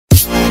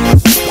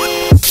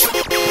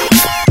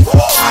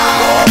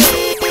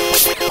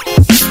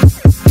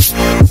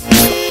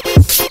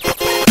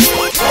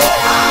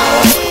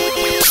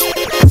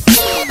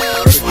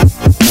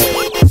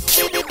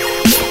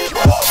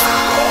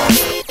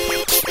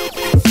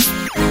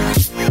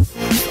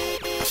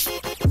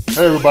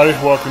Hey everybody,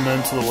 welcome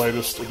into the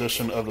latest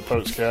edition of the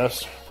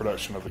Pokescast,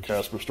 production of the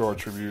Casper Star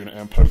Tribune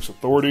and Pokes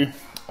Authority.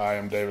 I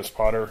am Davis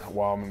Potter,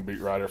 Wyoming beat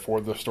writer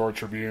for the Star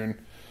Tribune,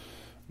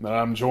 and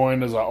I'm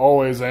joined, as I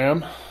always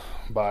am,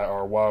 by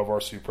our Wild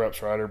Varsity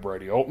Preps writer,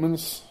 Brady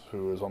Oltmans,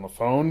 who is on the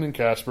phone in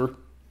Casper.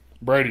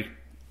 Brady,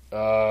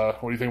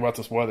 what do you think about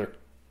this weather?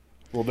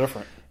 A little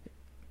different.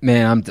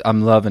 Man,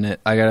 I'm loving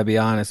it. I gotta be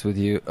honest with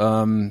you.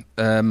 I'm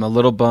a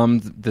little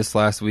bummed this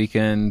last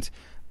weekend.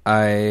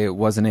 I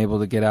wasn't able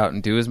to get out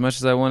and do as much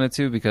as I wanted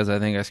to because I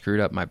think I screwed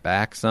up my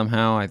back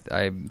somehow.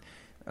 I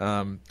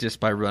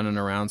just by running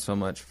around so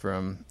much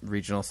from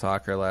regional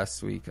soccer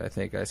last week, I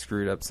think I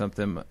screwed up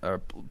something or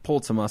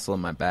pulled some muscle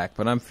in my back.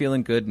 But I'm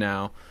feeling good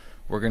now.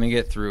 We're gonna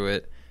get through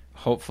it.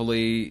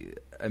 Hopefully,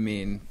 I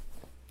mean,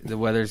 the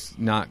weather's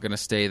not gonna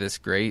stay this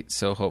great,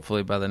 so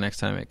hopefully by the next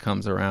time it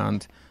comes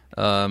around,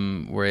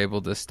 we're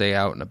able to stay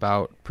out and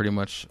about pretty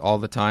much all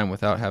the time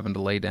without having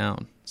to lay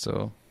down.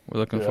 So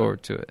we're looking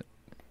forward to it.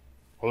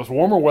 Well, this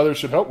warmer weather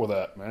should help with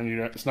that, man.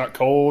 It's not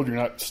cold. You're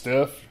not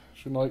stiff.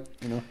 You should be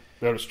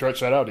able to stretch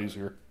that out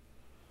easier.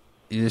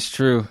 It's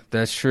true.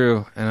 That's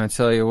true. And I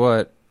tell you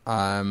what,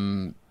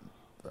 when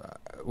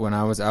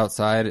I was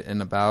outside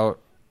and about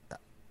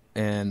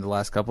in the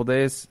last couple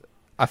days,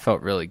 I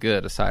felt really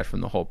good aside from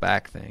the whole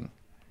back thing.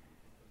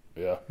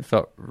 Yeah. It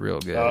felt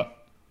real good.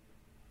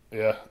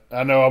 Yeah.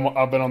 I know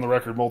I've been on the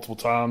record multiple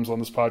times on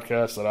this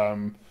podcast that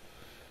I'm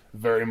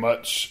very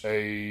much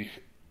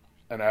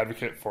an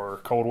advocate for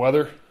cold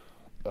weather.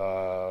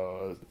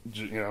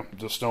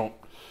 Just don't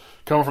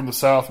coming from the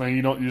South, man.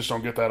 You just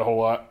don't get that a whole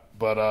lot.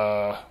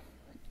 But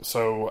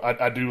so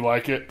I do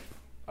like it.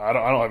 I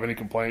don't have any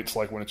complaints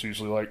like when it's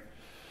usually like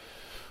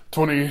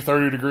 20,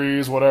 30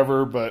 degrees,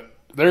 whatever. But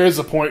there is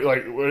a point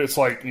like it's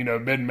like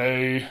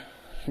mid-May.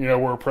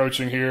 We're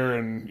approaching here,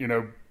 and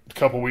a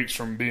couple weeks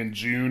from being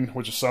June,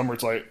 which is summer.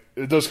 It's like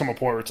it does come a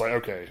point where it's like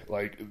okay,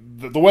 like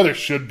the weather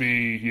should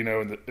be in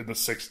the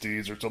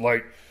 60s or so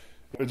like.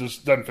 It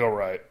just doesn't feel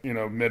right,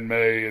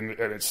 mid-May and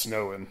it's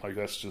snowing. Like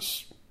that's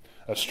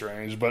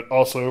strange. But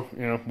also,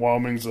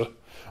 Wyoming's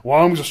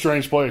a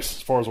strange place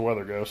as far as the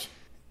weather goes.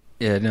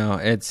 Yeah, no,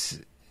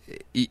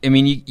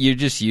 you're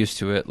just used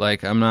to it.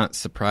 Like I'm not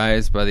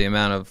surprised by the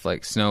amount of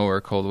like snow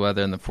or cold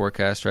weather in the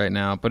forecast right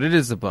now, but it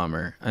is a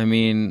bummer. I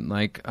mean,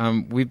 like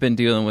we've been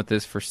dealing with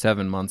this for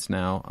 7 months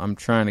now. I'm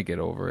trying to get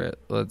over it.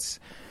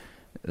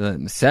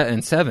 And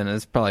 7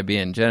 is probably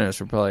being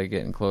generous. We're probably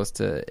getting close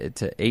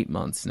to 8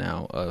 months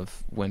now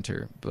of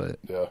winter, but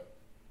yeah,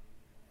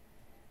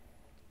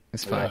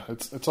 it's fine. Yeah,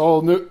 it's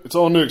all new. It's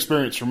all new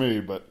experience for me,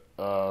 but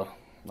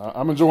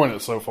I'm enjoying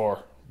it so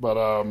far.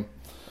 But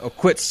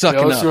quit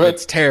sucking up!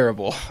 It's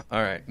terrible.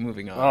 All right,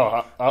 moving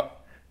on. Oh,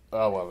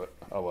 I love it.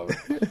 I love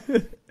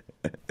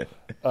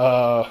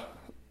it.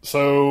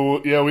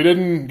 So yeah, we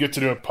didn't get to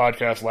do a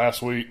podcast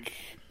last week.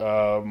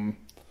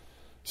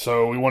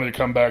 So we wanted to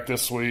come back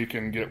this week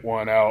and get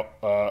one out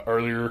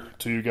earlier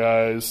to you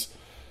guys.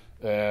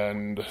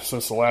 And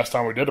since the last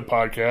time we did a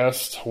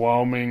podcast,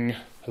 Wyoming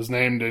has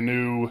named a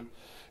new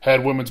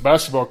head women's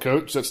basketball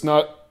coach. That's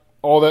not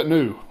all that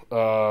new.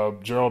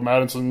 Gerald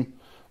Madison,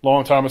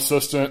 longtime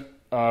assistant,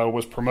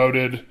 was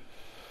promoted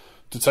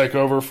to take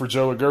over for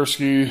Joe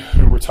Legursky,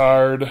 who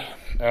retired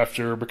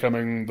after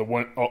becoming the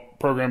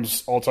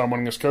program's all-time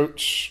winningest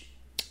coach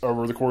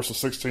over the course of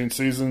 16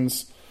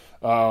 seasons.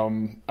 I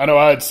know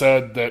I had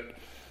said that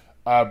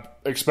I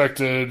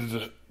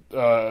expected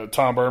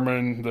Tom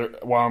Berman,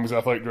 Wyoming's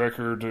athletic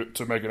director,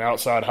 to make an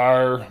outside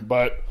hire,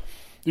 but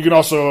you can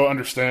also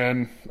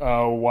understand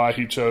why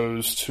he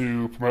chose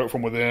to promote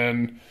from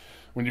within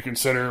when you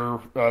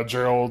consider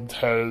Gerald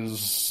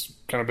has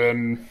kind of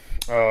been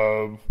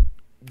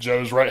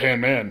Joe's right-hand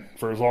man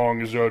for as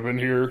long as Joe had been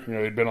here.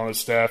 He'd been on his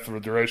staff for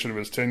the duration of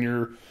his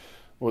tenure,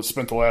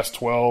 spent the last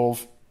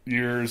 12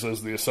 years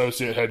as the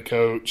associate head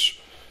coach.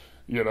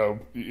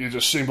 It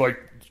just seemed like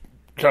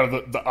kind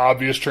of the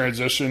obvious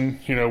transition,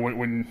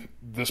 when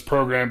this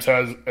program's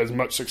has as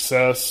much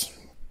success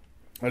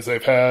as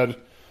they've had,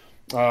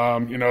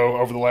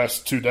 over the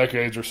last 2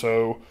 decades or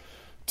so,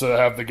 to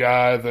have the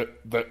guy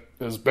that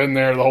has been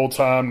there the whole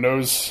time,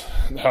 knows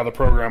how the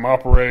program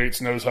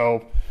operates, knows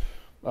how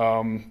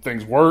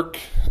things work.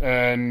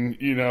 And,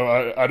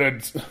 I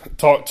did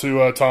talk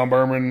to Tom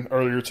Berman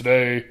earlier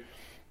today,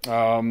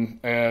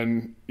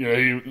 and,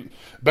 he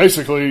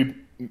basically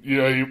 –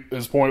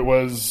 his point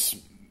was,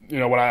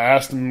 when I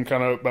asked him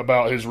kind of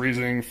about his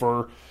reasoning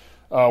for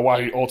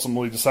why he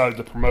ultimately decided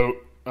to promote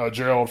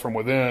Gerald from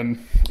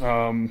within,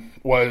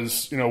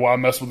 was, why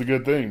mess with a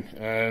good thing?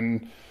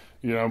 And,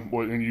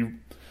 when you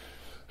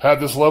have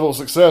this level of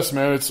success,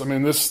 man,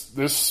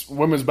 this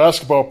women's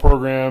basketball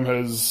program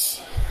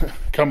has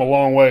come a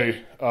long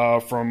way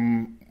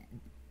from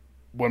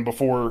when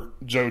before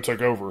Joe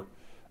took over.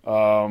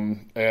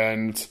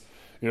 And,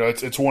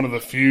 it's one of the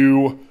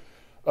few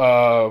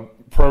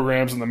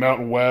programs in the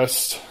Mountain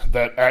West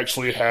that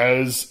actually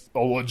has a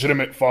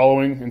legitimate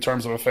following in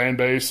terms of a fan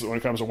base when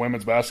it comes to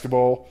women's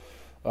basketball.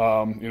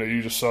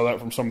 You just saw that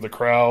from some of the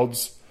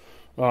crowds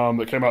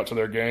that came out to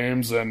their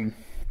games. And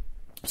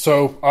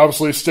So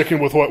obviously sticking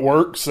with what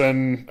works,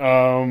 and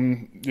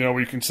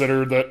we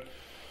consider that,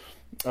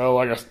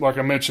 like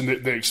I mentioned,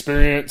 the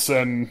experience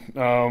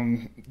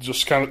and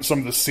just kind of some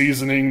of the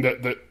seasoning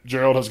that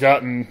Gerald has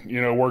gotten,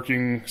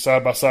 working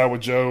side by side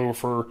with Joe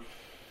for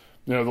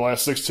the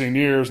last 16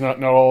 years,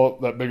 not all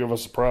that big of a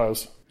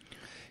surprise.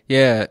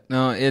 Yeah,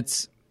 no,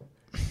 it's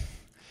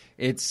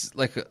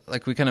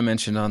like we kind of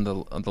mentioned on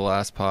the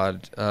last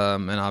pod,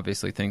 and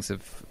obviously things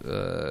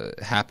have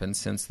happened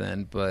since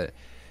then, but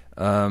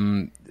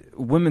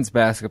women's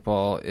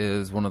basketball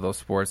is one of those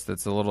sports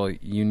that's a little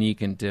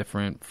unique and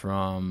different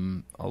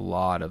from a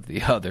lot of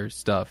the other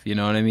stuff. You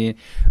know what I mean?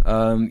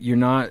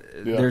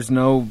 There's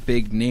no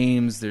big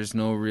names. There's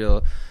no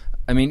real.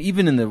 I mean,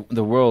 even in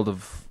the world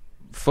of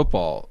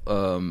football,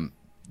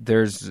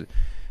 there's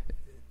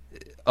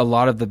a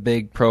lot of the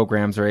big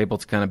programs are able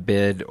to kind of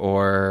bid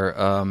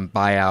or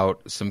buy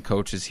out some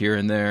coaches here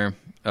and there.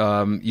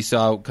 You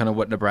saw kind of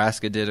what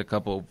Nebraska did a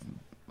couple,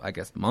 I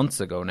guess, months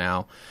ago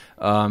now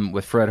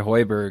with Fred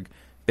Hoiberg.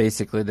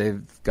 Basically,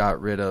 they've got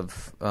rid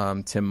of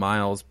Tim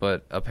Miles,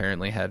 but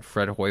apparently had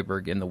Fred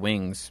Hoiberg in the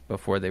wings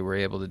before they were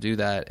able to do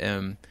that.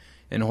 And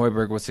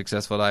Hoiberg was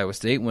successful at Iowa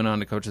State, went on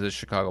to coach the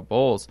Chicago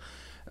Bulls.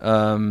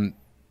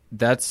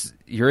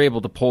 You're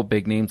able to pull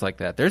big names like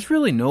that. There's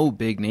really no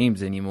big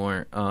names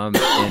anymore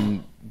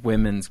in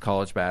women's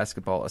college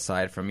basketball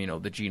aside from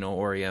the Gino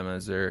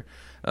Oriemas or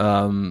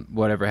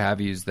whatever have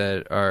yous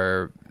that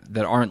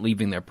aren't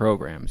leaving their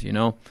programs,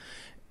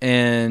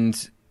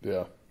 and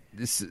the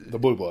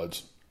Blue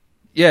Bloods.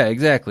 Yeah,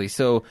 exactly.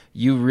 So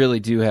you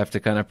really do have to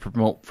kind of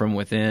promote from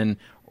within,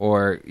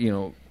 or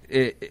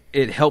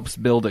it helps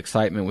build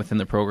excitement within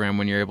the program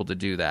when you're able to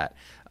do that.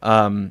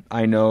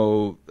 I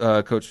know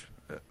Coach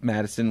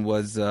Madison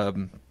was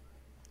the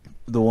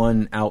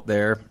one out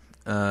there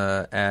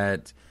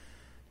at,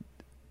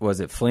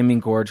 was it Flaming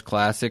Gorge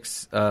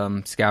Classics,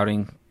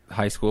 scouting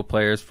high school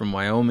players from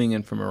Wyoming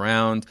and from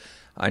around.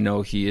 I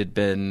know he had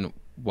been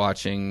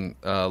watching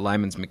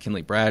Lyman's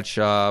McKinley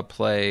Bradshaw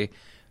play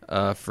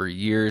for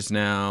years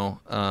now,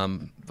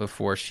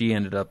 before she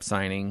ended up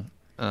signing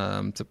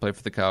to play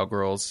for the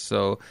Cowgirls.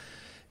 So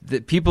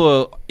the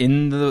people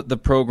in the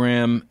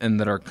program and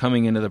that are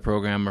coming into the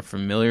program are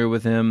familiar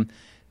with him.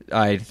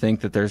 I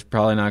think that there's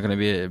probably not going to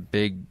be a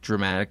big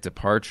dramatic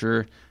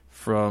departure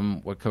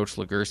from what Coach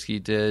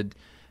Legursky did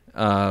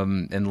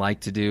and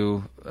like to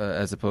do,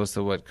 as opposed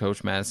to what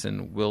Coach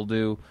Madison will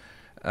do.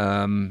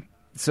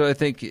 So I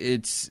think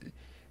it's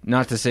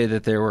not to say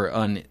that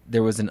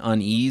there was an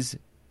unease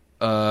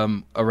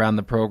around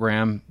the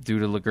program due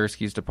to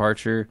Legursky's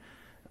departure,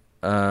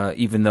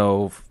 even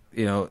though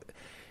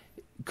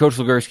Coach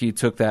Legursky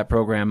took that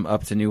program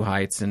up to new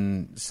heights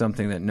and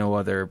something that no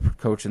other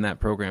coach in that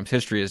program's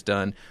history has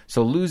done.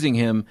 So losing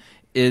him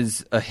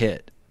is a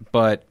hit,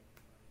 but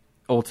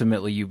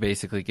ultimately you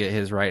basically get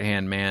his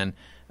right-hand man,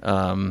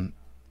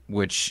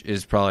 which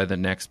is probably the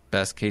next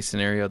best case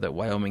scenario that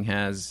Wyoming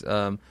has.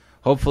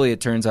 Hopefully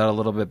it turns out a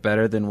little bit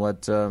better than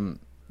what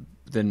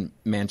than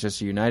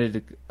Manchester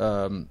United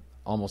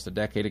almost a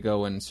decade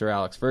ago when Sir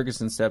Alex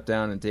Ferguson stepped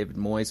down and David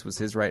Moyes was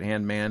his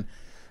right-hand man.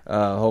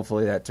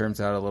 Hopefully that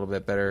turns out a little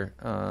bit better,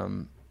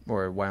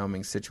 or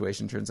Wyoming's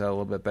situation turns out a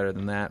little bit better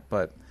than that.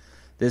 But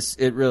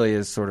it really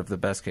is sort of the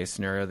best case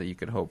scenario that you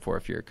could hope for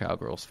if you're a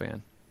Cowgirls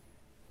fan.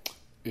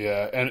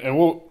 Yeah, and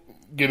we'll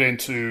get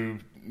into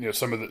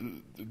some of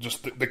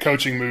the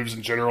coaching moves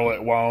in general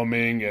at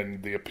Wyoming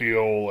and the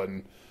appeal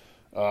and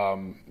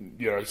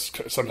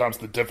sometimes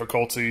the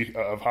difficulty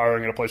of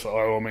hiring in a place like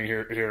Wyoming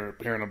here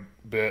in a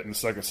bit in the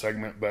second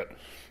segment. But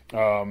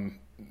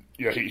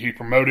he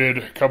promoted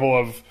a couple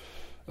of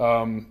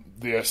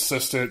the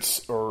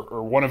assistants,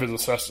 or one of his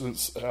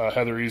assistants,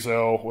 Heather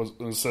Ezel was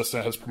an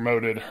assistant, has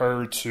promoted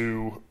her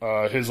to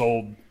his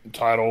old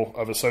title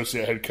of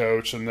associate head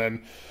coach, and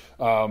then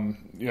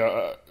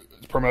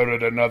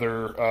promoted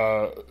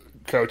another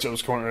coach that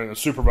was currently in a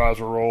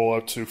supervisor role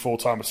up to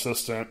full-time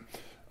assistant.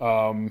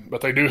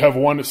 But they do have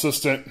one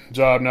assistant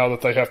job now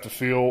that they have to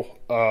fill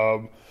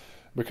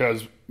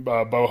because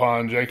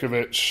Bohan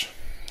Jankovic,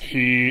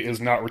 he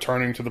is not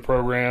returning to the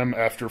program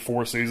after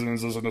 4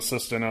 seasons as an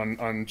assistant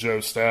on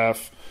Joe's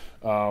staff.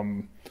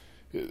 Don't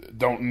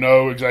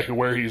know exactly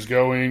where he's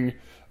going,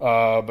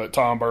 but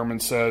Tom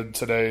Berman said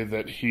today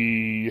that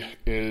he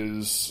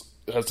has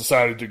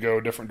decided to go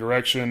a different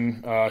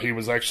direction. He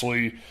was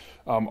actually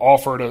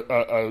offered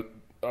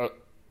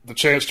the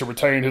chance to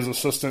retain his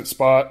assistant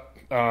spot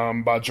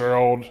by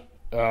Gerald,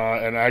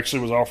 and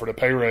actually was offered a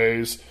pay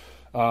raise,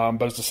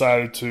 but has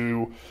decided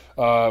to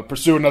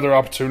pursue another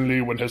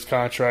opportunity when his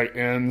contract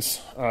ends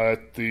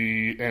at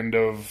the end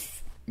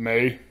of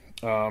May.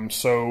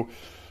 So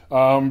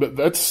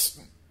that's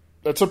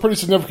a pretty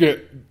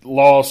significant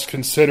loss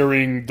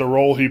considering the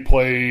role he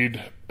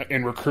played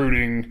in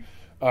recruiting,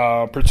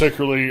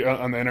 particularly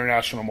on the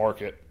international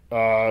market.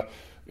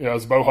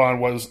 As Bohan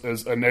was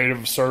as a native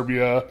of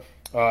Serbia,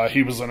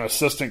 he was an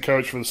assistant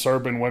coach for the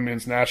Serbian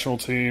women's national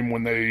team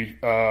when they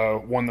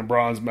won the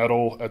bronze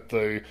medal at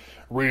the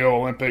Rio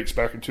Olympics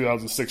back in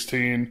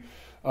 2016.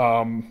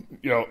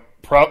 Probably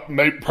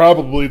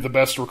the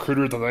best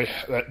recruiter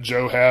that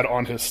Joe had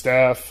on his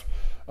staff.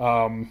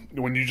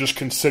 When you just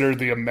consider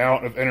the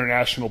amount of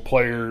international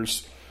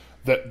players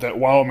that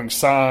Wyoming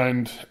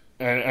signed,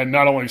 and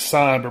not only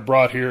signed but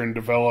brought here and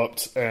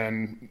developed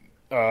and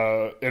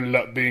ended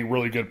up being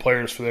really good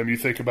players for them. You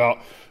think about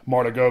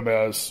Marta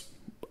Gomez,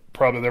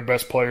 probably their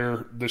best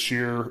player this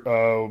year,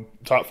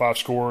 top 5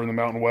 scorer in the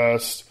Mountain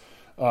West.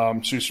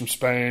 She's from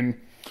Spain.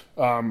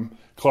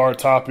 Clara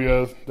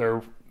Tapia,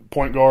 their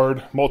point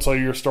guard,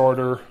 multi-year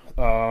starter.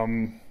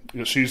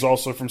 She's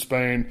also from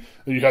Spain.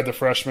 Then you had the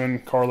freshman,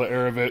 Karla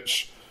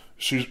Arovic,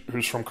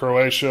 who's from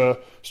Croatia,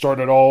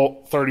 started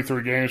all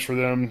 33 games for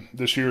them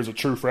this year as a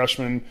true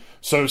freshman.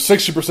 So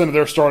 60% of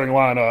their starting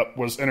lineup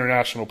was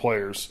international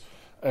players.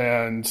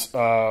 And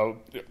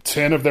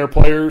 10 of their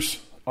players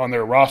on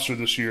their roster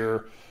this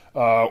year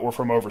were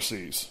from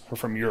overseas, or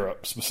from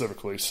Europe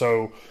specifically.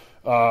 So,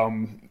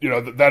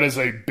 that is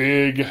a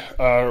big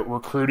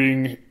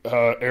recruiting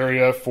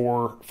area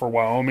for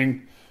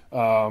Wyoming.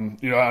 I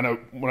know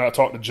when I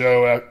talked to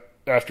Joe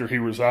after he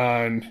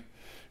resigned,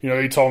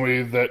 he told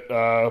me that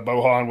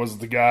Bohan was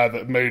the guy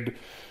that made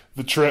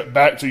the trip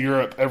back to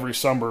Europe every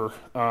summer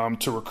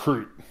to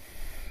recruit.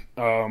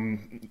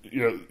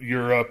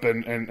 Europe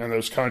and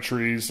those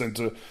countries, and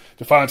to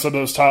find some of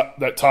those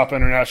top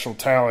international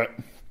talent,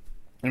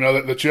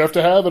 that you have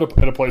to have at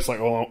a place like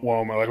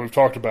Wyoming, like we've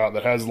talked about,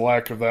 that has the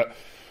lack of that,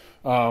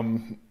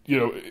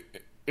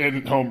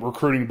 in-home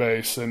recruiting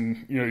base,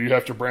 and you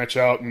have to branch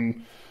out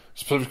and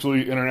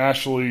specifically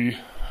internationally,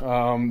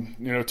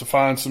 to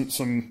find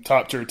some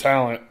top tier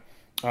talent,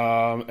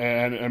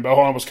 and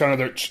Bohan was kind of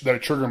their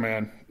trigger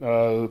man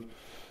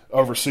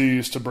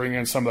overseas to bring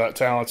in some of that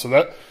talent. So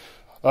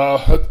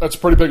that's a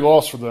pretty big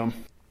loss for them.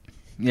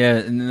 Yeah,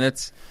 and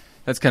that's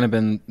kind of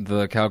been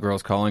the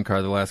Cowgirls' calling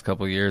card the last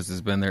couple of years,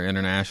 has been their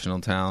international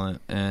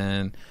talent.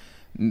 And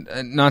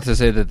not to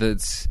say that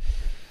it's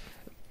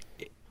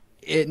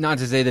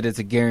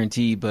a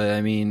guarantee, but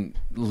I mean,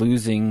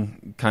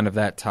 losing kind of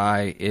that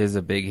tie is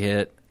a big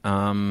hit.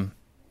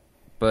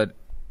 But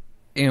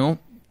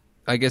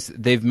I guess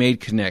they've made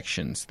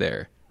connections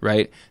there,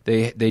 right?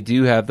 They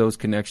do have those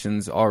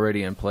connections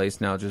already in place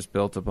now, just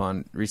built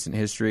upon recent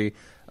history.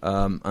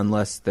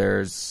 Unless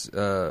they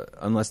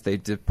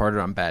departed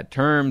on bad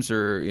terms,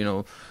 or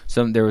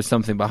there was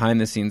something behind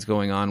the scenes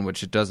going on,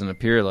 which it doesn't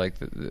appear like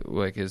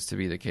is to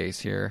be the case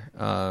here.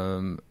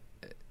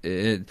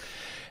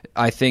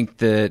 I think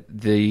that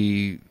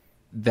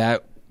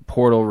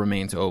portal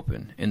remains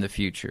open in the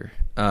future.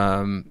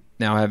 Now,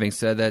 having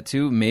said that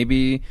too,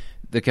 maybe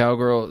the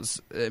Cowgirls,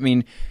 I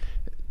mean,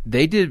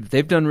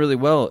 they've done really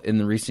well in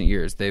the recent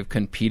years. They've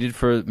competed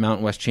for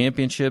Mountain West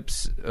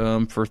championships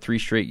for 3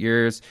 straight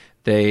years.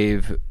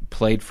 They've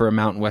played for a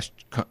Mountain West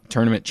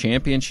tournament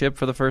championship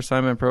for the first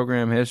time in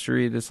program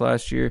history this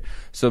last year.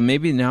 So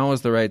maybe now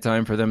is the right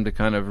time for them to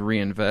kind of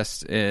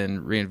reinvest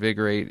and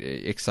reinvigorate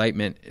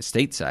excitement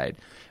stateside,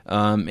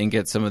 and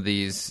get some of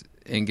these,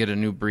 and get a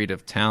new breed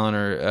of talent,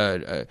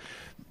 or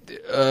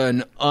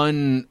an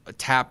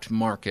untapped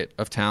market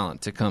of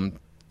talent to come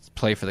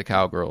play for the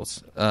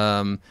Cowgirls.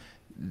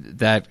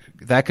 That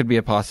could be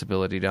a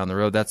possibility down the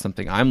road. That's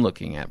something I'm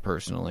looking at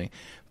personally,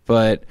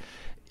 but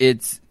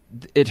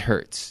it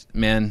hurts,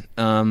 man.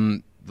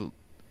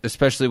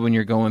 Especially when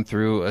you're going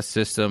through a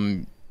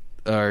system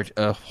or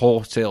a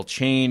wholesale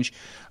change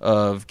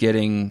of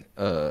getting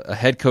a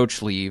head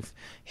coach leave,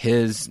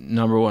 his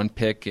number one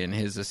pick and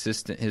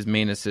his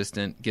main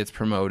assistant gets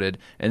promoted,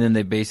 and then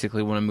they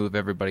basically want to move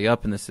everybody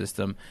up in the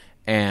system,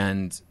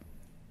 and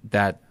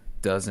that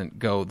doesn't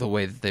go the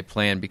way that they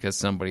planned because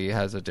somebody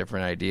has a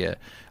different idea.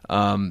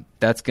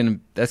 That's gonna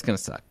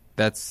suck.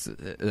 That's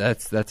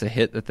a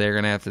hit that they're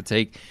gonna have to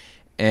take.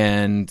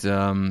 And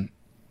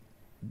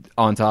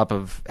on top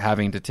of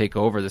having to take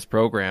over this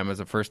program as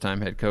a first-time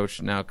head coach,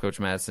 now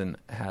Coach Madison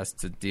has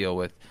to deal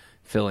with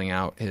filling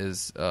out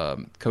his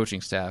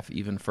coaching staff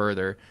even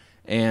further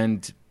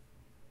and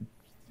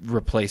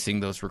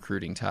replacing those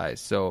recruiting ties.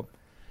 So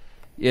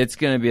it's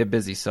going to be a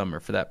busy summer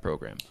for that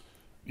program.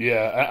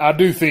 Yeah, I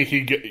do think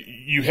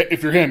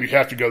if you're him, you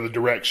have to go the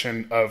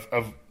direction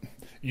of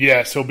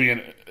yes, he'll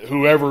be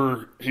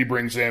whoever he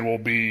brings in will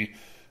be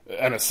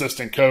an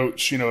assistant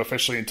coach,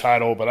 officially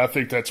entitled. But I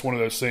think that's one of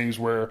those things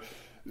where,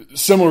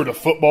 similar to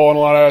football in a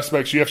lot of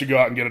aspects, you have to go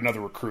out and get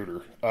another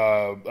recruiter.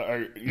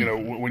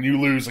 When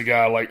you lose a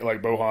guy like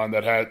Bohan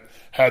that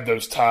had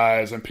those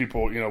ties, and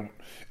people,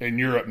 in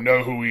Europe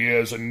know who he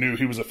is and knew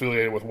he was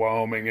affiliated with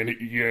Wyoming, and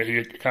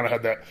he kind of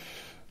had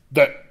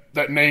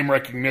that name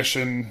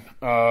recognition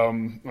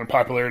and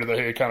popularity that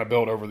he had kind of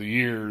built over the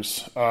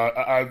years.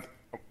 I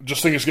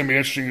just think it's going to be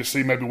interesting to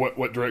see maybe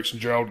what direction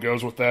Gerald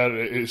goes with that.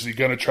 Is he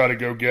going to try to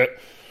go get,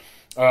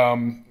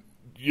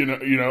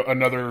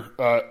 another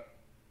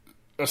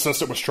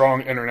assistant with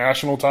strong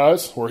international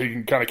ties, where he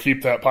can kind of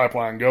keep that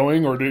pipeline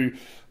going,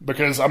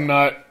 because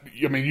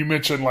you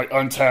mentioned like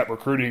untapped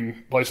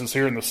recruiting places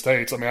here in the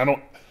States. I mean,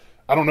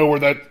 I don't know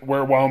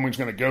where Wyoming's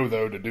going to go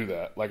though to do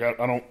that. Like I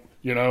don't,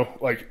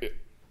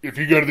 if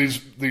you go to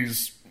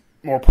these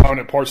more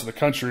prominent parts of the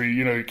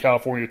country,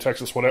 California,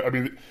 Texas, whatever. I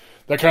mean,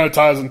 that kind of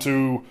ties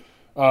into,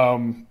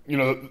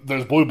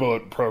 those blue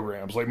blood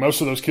programs. Like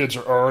most of those kids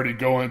are already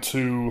going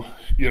to,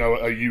 a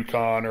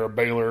UConn or a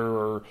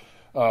Baylor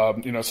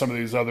or, some of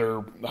these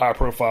other high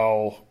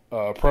profile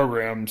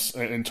programs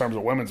in terms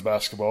of women's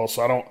basketball.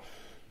 So I don't,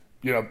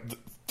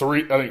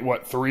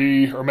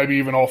 three or maybe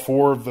even all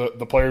four of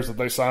the players that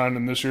they signed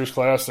in this year's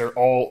class, they're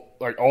all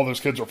those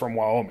kids are from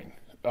Wyoming.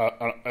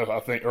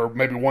 I think, or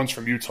maybe one's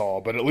from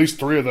Utah, but at least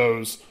three of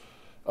those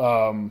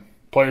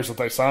players that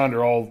they signed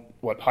are all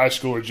high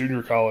school or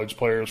junior college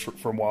players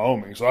from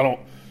Wyoming. So I don't,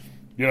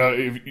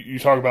 if you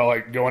talk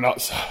about going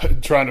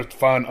outside trying to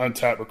find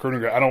untapped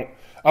recruiting, I don't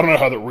know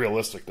how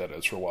realistic that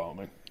is for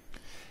Wyoming.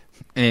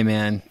 Hey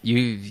man,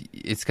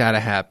 it's got to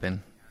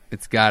happen.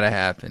 It's got to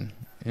happen.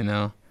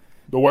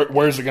 But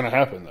where's it going to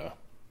happen though?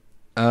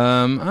 I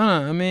don't know.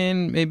 I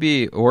mean,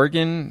 maybe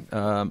Oregon,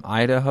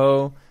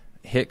 Idaho.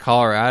 Hit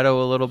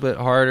Colorado a little bit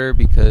harder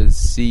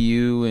because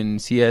CU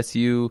and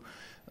CSU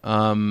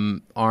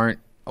aren't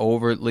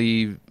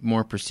overtly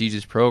more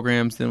prestigious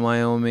programs than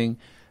Wyoming.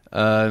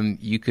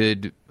 You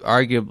could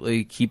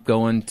arguably keep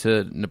going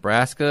to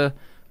Nebraska,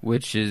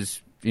 which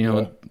is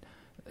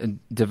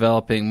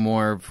developing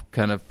more of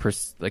kind of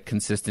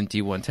consistent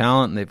D1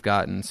 talent, and they've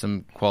gotten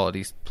some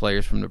quality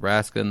players from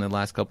Nebraska in the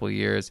last couple of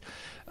years.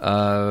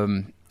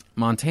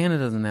 Montana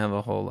doesn't have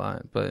a whole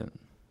lot, but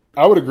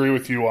I would agree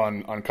with you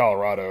on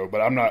Colorado, but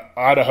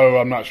Idaho,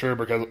 I'm not sure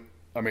because,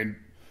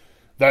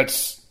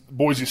 that's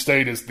Boise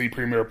State is the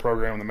premier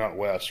program in the Mountain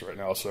West right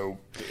now. So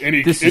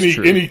any kids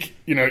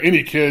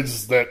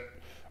that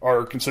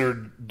are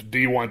considered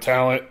D1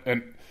 talent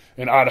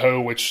in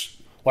Idaho, which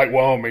like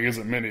Wyoming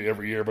isn't many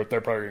every year, but they're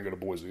probably going to go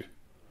to Boise.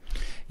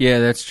 Yeah,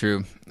 that's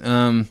true.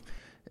 But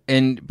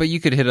you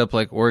could hit up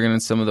like Oregon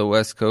and some of the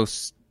West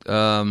Coast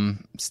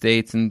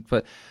states,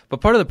 but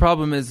part of the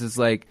problem is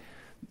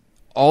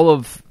all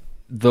of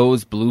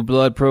those blue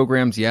blood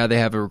programs, they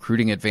have a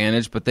recruiting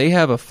advantage, but they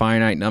have a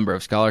finite number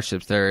of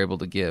scholarships they're able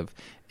to give.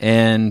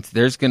 And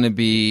there's going to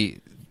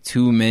be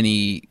too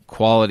many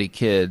quality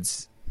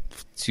kids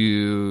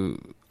to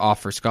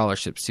offer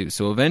scholarships to.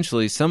 So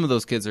eventually some of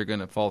those kids are going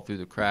to fall through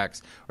the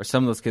cracks, or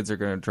some of those kids are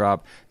going to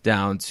drop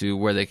down to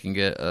where they can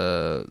get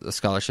a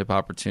scholarship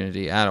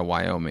opportunity at a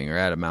Wyoming or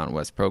at a Mountain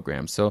West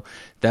program. So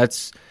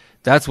that's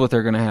what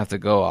they're going to have to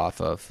go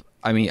off of.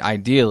 I mean,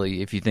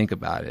 ideally, if you think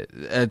about it,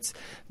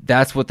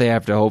 that's what they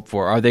have to hope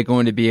for. Are they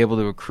going to be able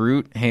to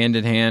recruit hand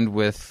in hand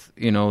with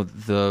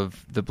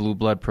the blue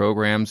blood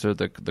programs or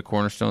the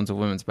cornerstones of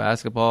women's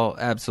basketball?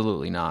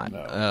 Absolutely not. No.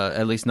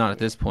 At least not at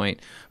this point.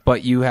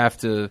 But you're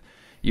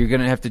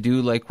going to have to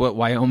do like what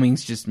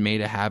Wyoming's just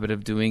made a habit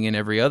of doing in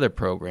every other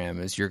program.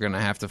 Is you're going to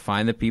have to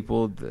find the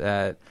people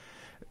that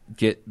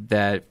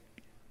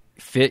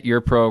fit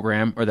your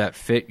program or that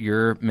fit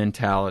your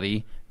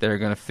mentality, that are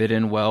going to fit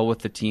in well with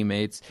the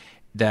teammates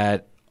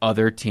that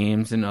other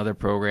teams and other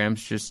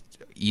programs just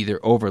either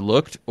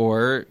overlooked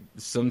or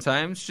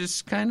sometimes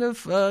just kind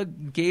of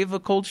gave a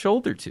cold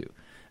shoulder to.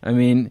 I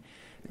mean,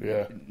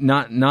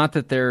 not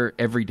that they're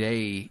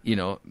everyday,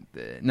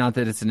 not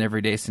that it's an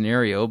everyday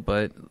scenario,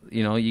 but,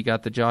 you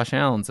got the Josh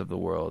Allens of the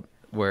world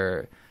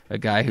where a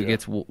guy who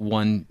gets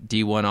one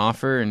D1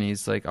 offer and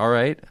he's like, all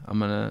right, I'm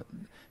going to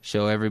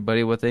show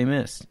everybody what they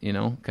missed,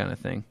 kind of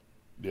thing.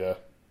 Yeah.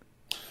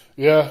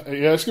 Yeah,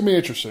 it's going to be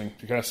interesting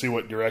to kind of see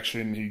what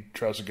direction he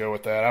tries to go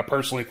with that. I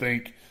personally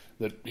think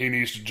that he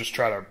needs to just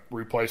try to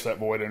replace that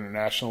void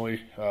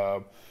internationally.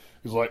 Because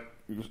like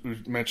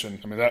we mentioned,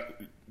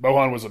 that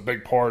Bohan was a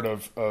big part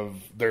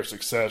of their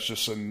success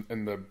just in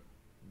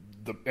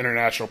the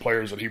international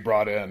players that he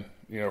brought in,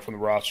 from the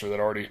roster that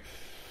already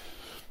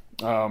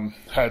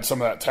had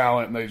some of that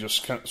talent, and they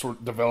just kind of sort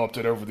of developed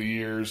it over the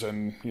years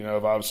and,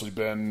 have obviously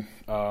been,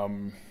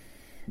 one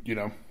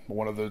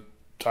of the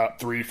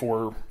top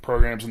 3-4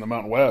 programs in the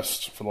Mountain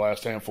West for the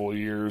last handful of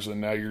years,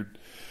 and now you're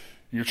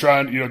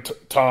trying.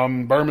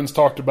 Tom Berman's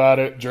talked about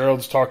it.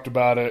 Gerald's talked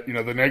about it.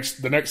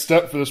 The next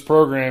step for this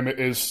program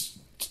is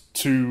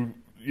to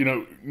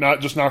not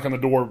just knock on the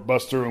door,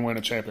 bust through, and win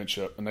a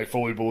championship. And they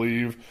fully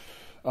believe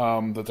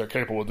that they're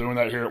capable of doing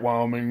that here at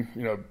Wyoming.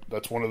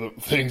 That's one of the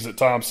things that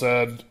Tom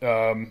said,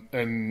 and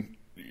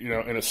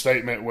in a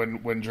statement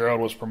when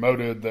Gerald was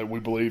promoted, that we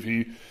believe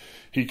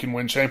he can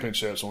win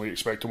championships, and we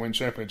expect to win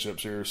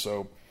championships here.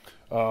 So,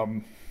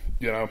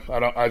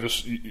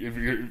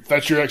 if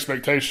that's your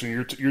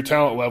expectation, your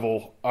talent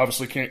level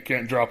obviously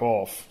can't drop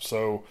off.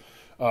 So,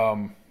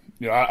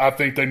 I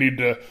think they need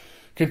to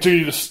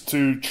continue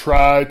to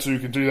try to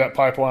continue that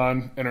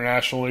pipeline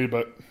internationally.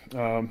 But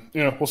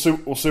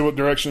we'll see what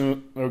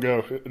direction it'll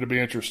go. It'll be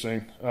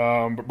interesting.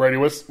 But Brady,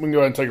 we can go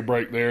ahead and take a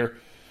break there,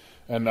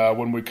 and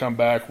when we come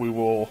back, we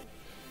will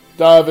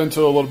dive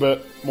into a little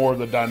bit more of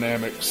the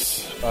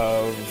dynamics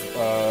of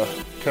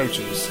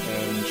coaches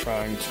and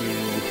trying to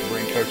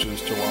bring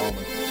coaches to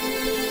Wyoming.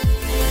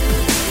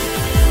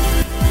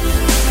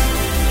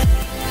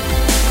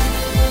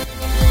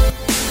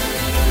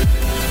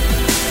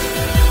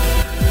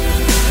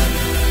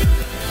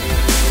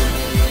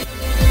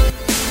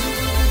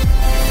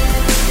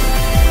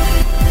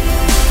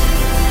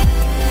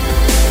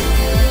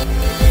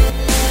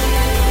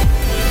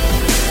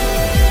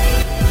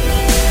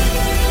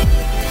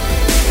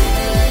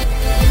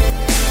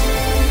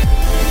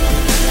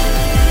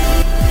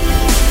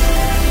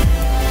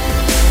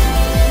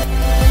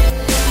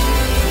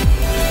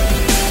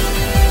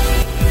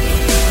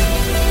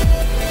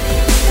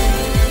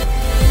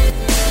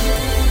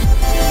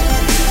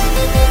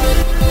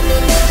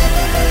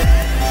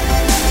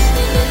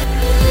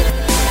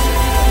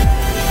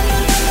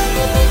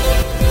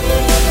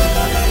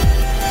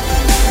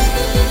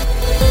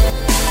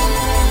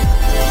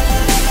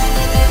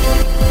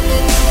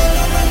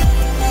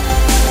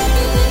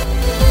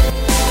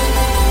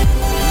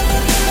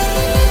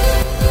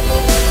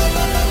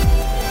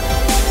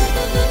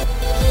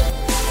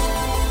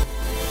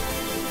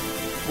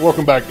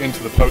 Welcome back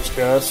into the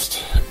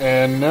Postcast.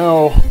 And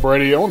now,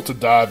 Brady, I want to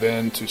dive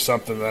into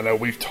something that I know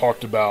we've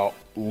talked about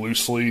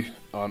loosely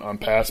on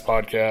past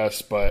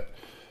podcasts, but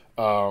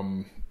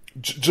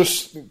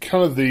just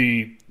kind of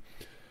the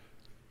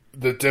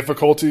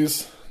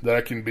difficulties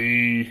that can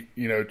be,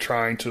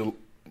 trying to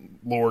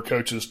lure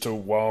coaches to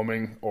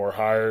Wyoming or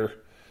hire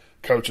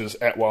coaches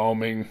at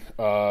Wyoming.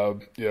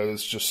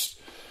 It's just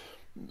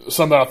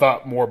something I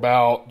thought more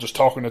about. Just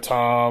talking to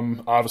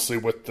Tom, obviously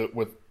with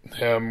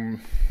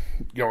him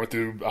going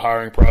through the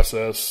hiring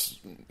process,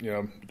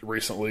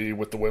 recently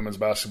with the women's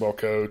basketball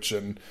coach.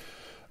 And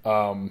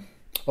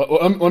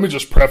let me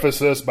just preface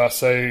this by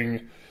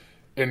saying,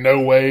 in no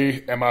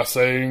way am I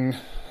saying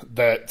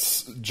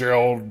that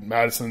Gerald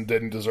Madison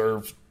didn't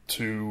deserve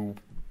to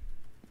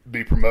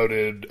be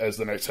promoted as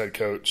the next head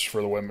coach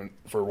for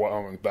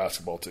Wyoming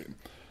basketball team.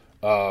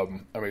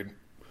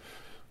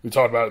 We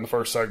talked about it in the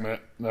first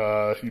segment.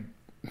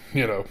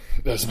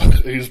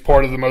 He's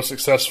part of the most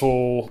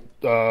successful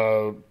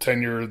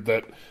tenure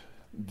that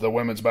the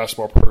women's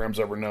basketball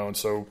program's ever known.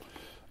 So,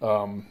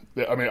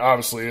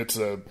 obviously it's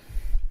a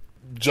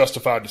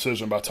justified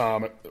decision by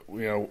Tom,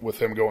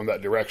 with him going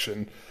that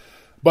direction.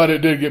 But it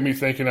did get me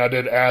thinking. I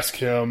did ask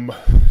him,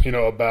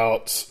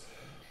 about,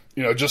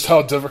 just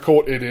how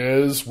difficult it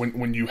is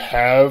when you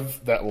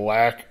have that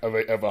lack of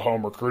a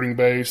home recruiting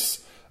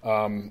base.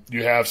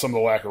 You have some of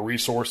the lack of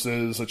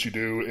resources that you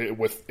do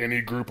with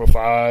any group of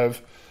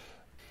five,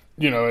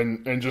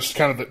 and just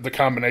kind of the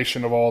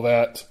combination of all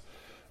that.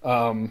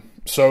 I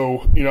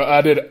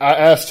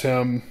asked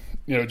him,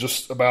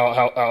 just about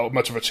how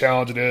much of a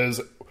challenge it is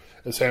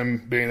as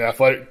him being the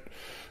athletic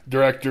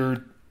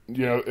director,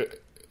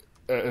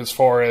 as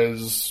far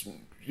as,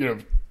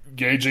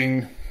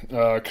 gauging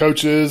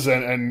coaches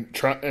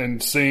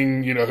and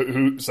seeing,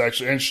 who's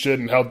actually interested,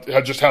 and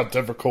how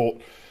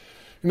difficult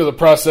the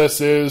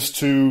process is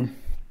to,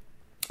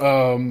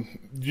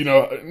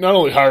 not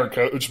only hire a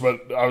coach,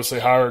 but obviously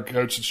hire a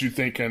coach that you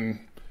think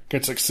can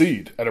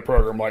succeed at a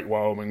program like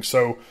Wyoming.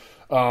 So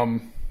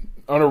I'm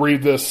going to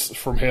read this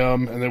from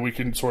him, and then we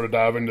can sort of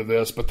dive into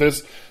this. But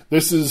this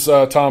is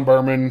Tom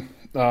Berman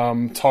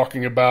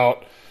talking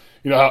about,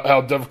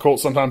 how difficult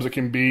sometimes it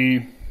can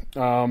be,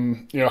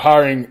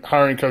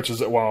 hiring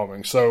coaches at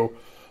Wyoming. So,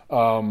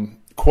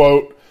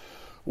 quote,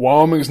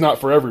 "Wyoming is not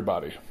for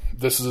everybody.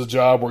 This is a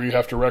job where you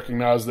have to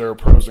recognize there are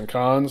pros and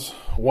cons.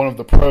 One of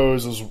the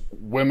pros is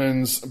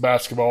women's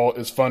basketball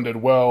is funded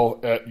well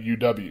at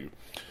UW.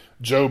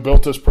 Joe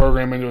built this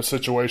program into a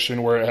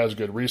situation where it has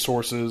good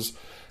resources,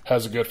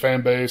 has a good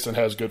fan base, and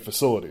has good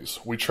facilities.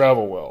 We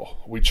travel well.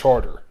 We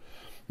charter.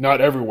 Not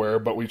everywhere,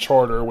 but we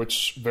charter,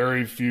 which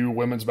very few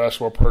women's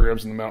basketball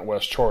programs in the Mountain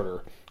West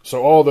charter.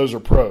 So all those are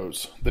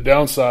pros. The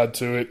downside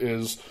to it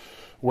is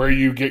where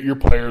you get your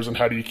players and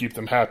how do you keep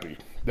them happy.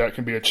 That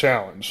can be a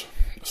challenge.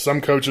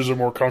 Some coaches are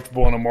more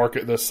comfortable in a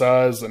market this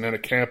size and in a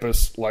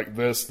campus like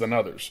this than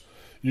others.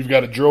 You've got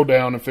to drill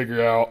down and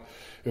figure out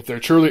if they're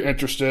truly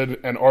interested,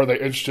 and are they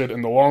interested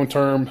in the long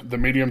term, the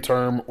medium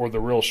term, or the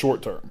real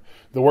short term.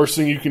 The worst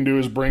thing you can do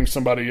is bring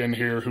somebody in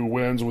here who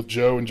wins with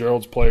Joe and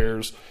Gerald's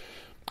players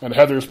and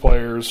Heather's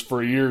players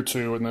for a year or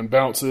two and then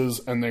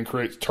bounces and then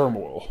creates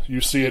turmoil. You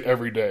see it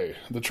every day.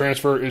 The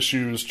transfer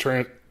issues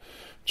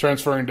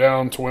transferring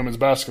down to women's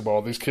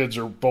basketball. These kids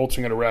are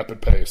bolting at a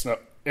rapid pace." Now,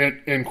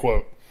 end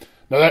quote.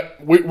 Now that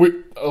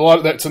a lot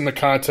of that's in the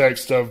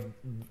context of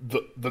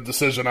the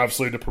decision,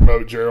 obviously, to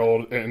promote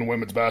Gerald in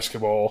women's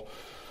basketball.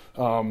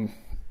 But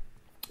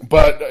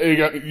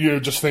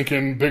just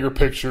thinking bigger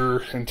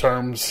picture in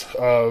terms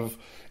of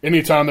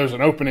anytime there's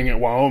an opening at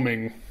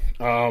Wyoming,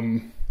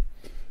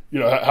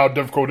 how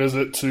difficult is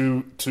it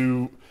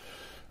to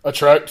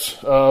attract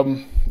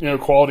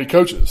quality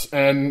coaches?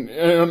 And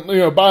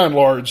by and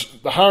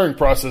large, the hiring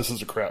process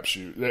is a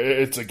crapshoot.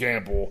 It's a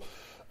gamble.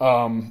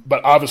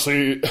 But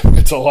obviously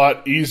it's a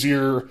lot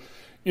easier,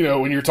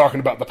 when you're talking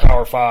about the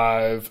Power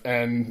Five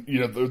and,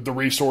 the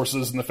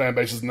resources and the fan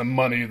bases and the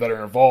money that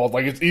are involved.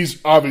 Like, it's easy.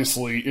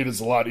 Obviously it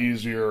is a lot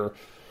easier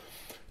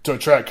to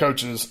attract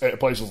coaches at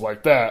places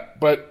like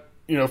that. But,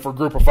 for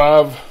Group of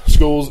Five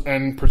schools,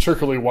 and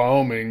particularly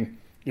Wyoming,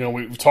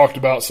 we've talked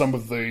about some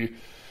of the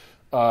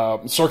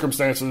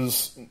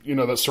circumstances,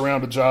 that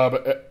surround a job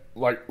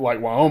like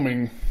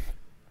Wyoming.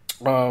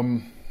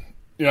 I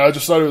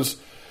just thought it was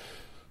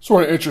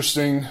sort of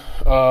interesting,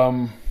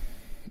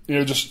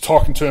 just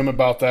talking to him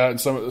about that and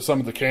some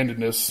of the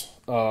candidness,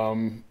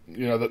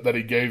 that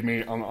he gave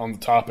me on the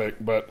topic.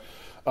 But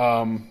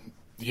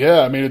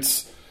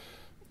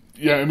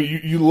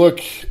you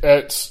look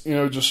at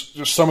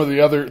just some of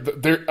the other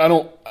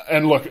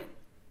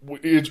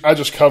I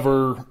just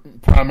cover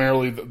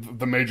primarily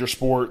the major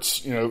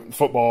sports,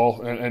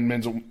 football and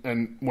men's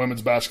and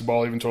women's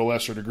basketball, even to a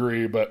lesser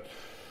degree. But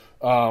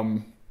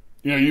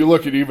you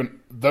look at even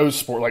those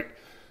sports, like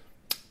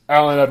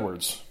Alan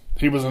Edwards,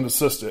 he was an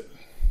assistant,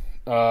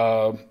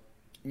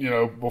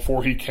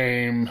 before he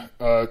came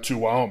to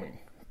Wyoming.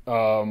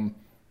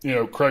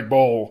 Craig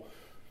Bowl,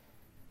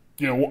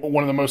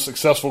 one of the most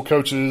successful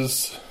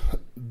coaches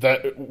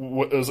that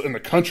was in the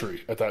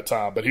country at that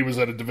time. But he was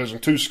at a Division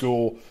II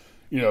school,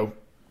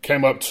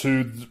 came up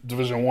to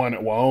Division I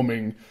at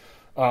Wyoming.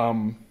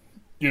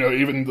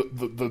 Even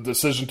the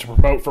decision to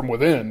promote from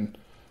within.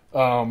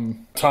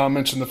 Tom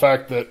mentioned the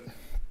fact that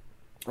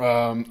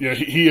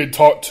he had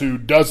talked to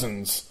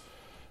dozens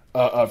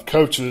of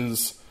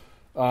coaches,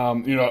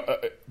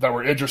 that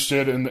were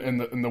interested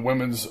in the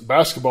women's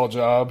basketball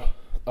job.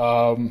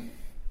 But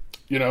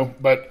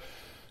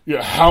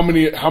how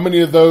many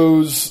of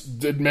those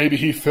did maybe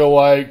he feel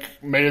like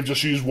may have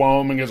just used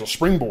Wyoming as a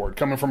springboard,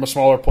 coming from a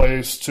smaller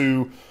place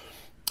to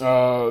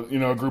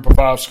a Group of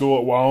 5 school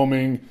at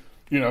Wyoming.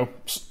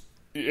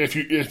 If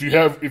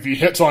he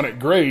hits on it,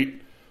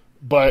 great.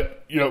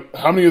 But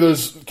how many of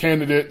those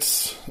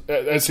candidates,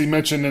 as he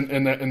mentioned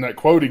in that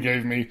quote he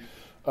gave me,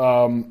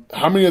 how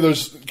many of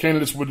those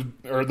candidates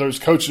those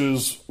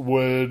coaches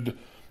would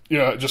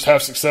just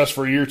have success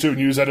for a year or two and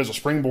use that as a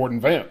springboard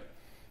and vamp?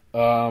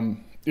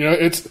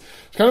 It's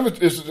kind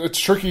of it's a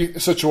tricky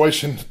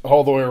situation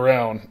all the way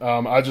around.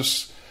 I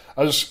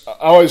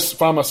always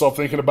find myself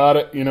thinking about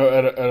it,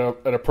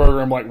 at a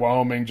program like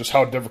Wyoming, just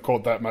how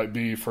difficult that might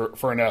be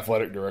for an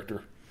athletic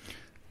director.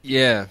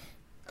 Yeah.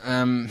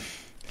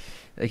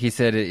 Like he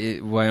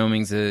said,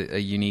 Wyoming's a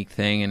unique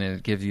thing, and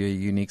it gives you a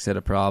unique set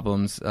of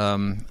problems.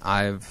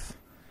 I've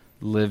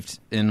lived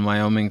in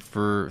Wyoming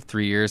for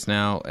 3 years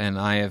now, and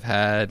I have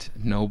had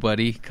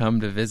nobody come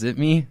to visit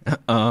me.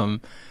 I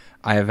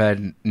have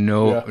had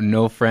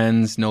no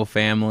friends, no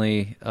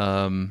family.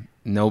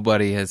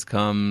 Nobody has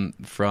come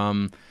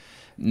from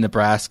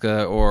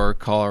Nebraska or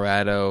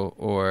Colorado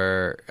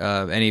or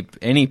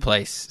any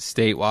place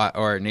statewide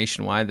or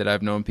nationwide that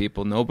I've known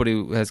people.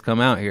 Nobody has come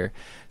out here,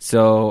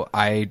 so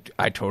I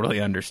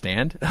totally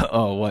understand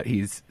what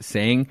he's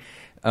saying.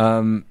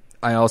 I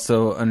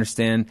also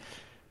understand.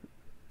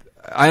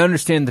 I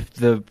understand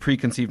the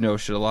preconceived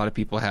notion a lot of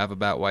people have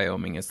about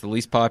Wyoming. It's the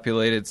least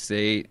populated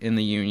state in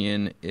the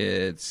union.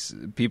 It's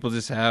people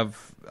just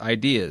have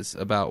ideas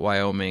about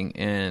Wyoming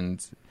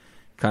and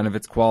kind of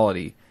its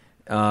quality.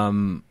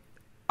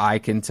 I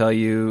can tell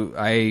you,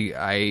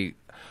 I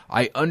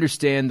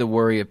understand the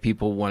worry of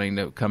people wanting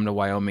to come to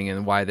Wyoming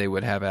and why they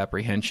would have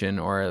apprehension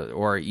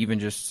or even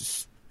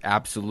just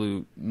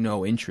absolute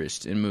no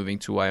interest in moving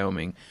to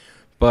Wyoming.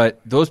 But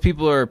those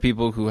people are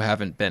people who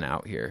haven't been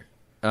out here.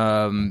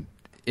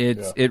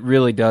 It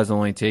really does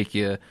only take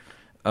you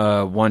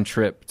one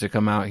trip to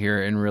come out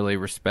here and really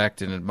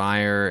respect and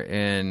admire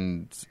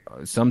and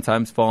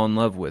sometimes fall in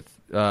love with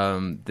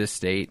this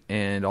state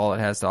and all it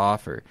has to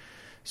offer.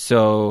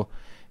 So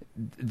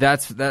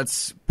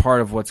that's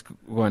part of what's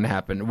going to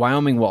happen.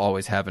 Wyoming will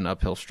always have an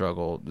uphill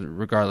struggle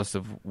regardless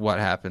of what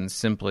happens,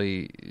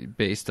 simply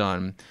based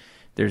on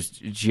there's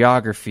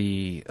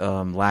geography,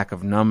 lack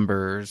of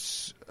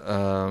numbers,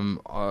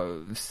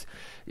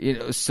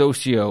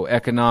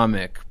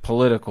 socio-economic,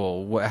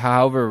 political,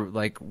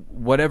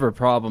 whatever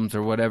problems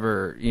or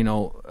whatever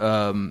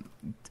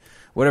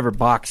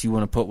box you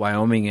want to put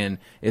Wyoming in,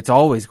 it's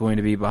always going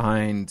to be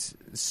behind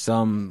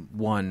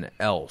someone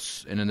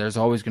else, and then there's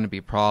always going to be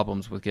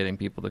problems with getting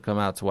people to come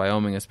out to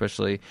Wyoming,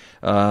 especially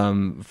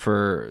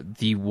for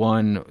the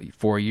 1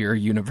 4-year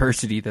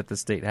university that the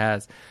state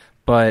has.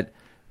 But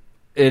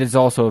it is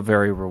also a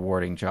very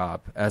rewarding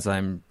job, as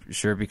I'm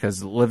sure,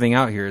 because living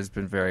out here has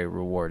been very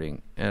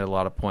rewarding at a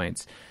lot of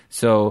points.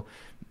 So,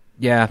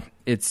 yeah,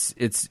 it's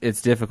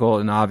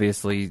difficult, and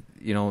obviously,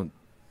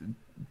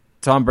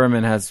 Tom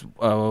Burman has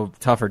a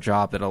tougher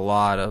job than a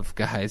lot of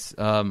guys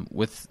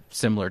with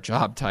similar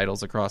job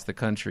titles across the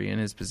country in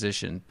his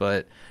position.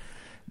 But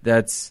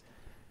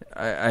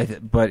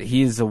but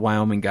he's a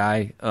Wyoming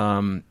guy.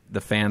 The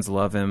fans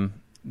love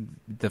him.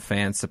 The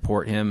fans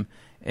support him.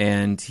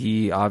 And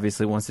he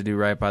obviously wants to do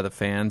right by the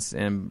fans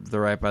and the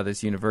right by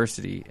this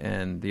university.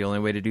 And the only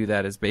way to do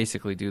that is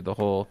basically do the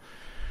whole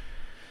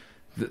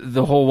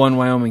one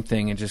Wyoming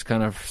thing and just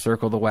kind of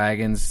circle the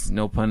wagons,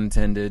 no pun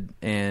intended,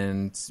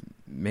 and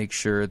make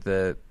sure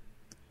that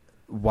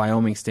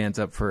Wyoming stands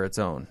up for its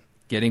own.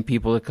 Getting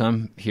people to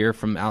come here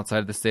from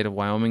outside the state of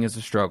Wyoming is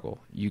a struggle.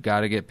 You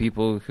got to get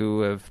people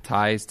who have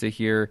ties to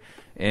here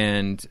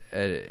and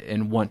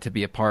want to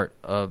be a part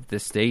of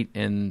this state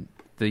and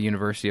the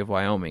University of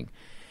Wyoming.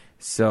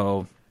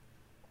 So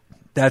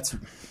that's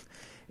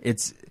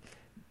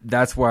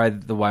why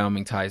the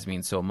Wyoming ties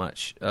mean so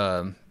much,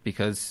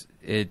 because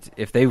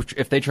if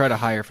they try to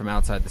hire from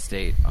outside the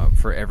state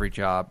for every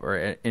job or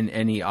in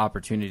any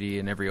opportunity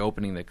and every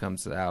opening that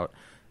comes out,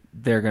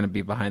 they're going to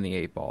be behind the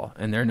 8 ball,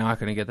 and they're not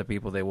going to get the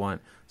people they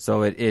want.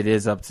 So it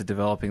is up to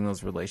developing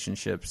those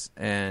relationships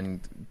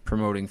and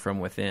promoting from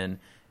within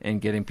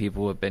and getting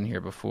people who have been here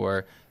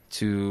before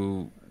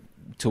to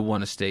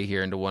want to stay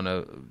here and to want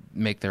to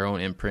make their own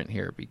imprint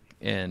here.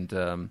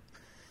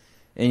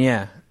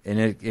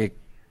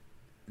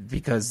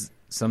 Because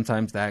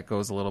sometimes that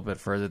goes a little bit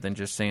further than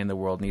just saying the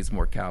world needs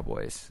more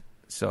cowboys.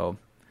 So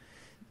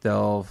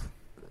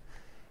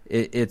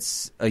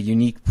it's a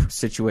unique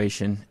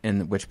situation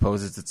which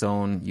poses its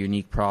own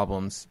unique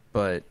problems.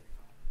 But,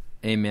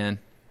 hey, man,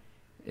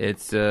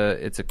 it's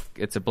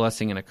a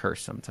blessing and a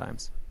curse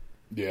sometimes.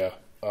 Yeah.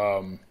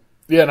 And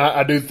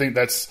I do think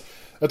that's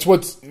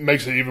what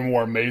makes it even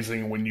more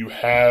amazing when you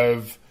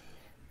have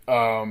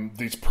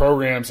these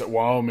programs at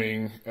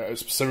Wyoming,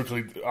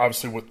 specifically,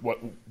 obviously, with what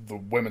the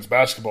women's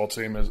basketball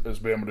team has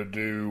been able to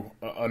do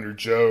under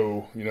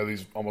Joe,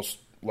 these almost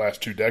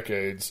last 2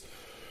 decades.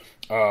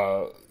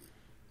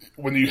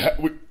 When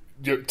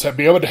to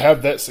be able to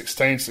have that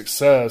sustained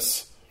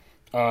success,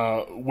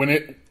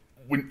 when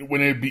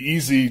it'd be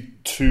easy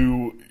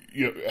to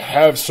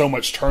have so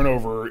much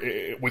turnover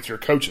with your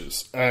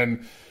coaches,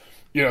 and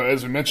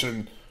as we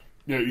mentioned,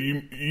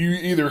 you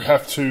either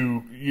have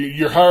to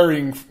you're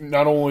hiring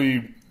not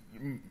only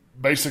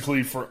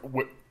basically for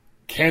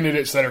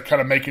candidates that are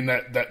kind of making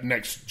that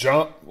next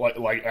jump,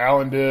 like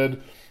Allen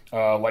did,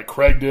 like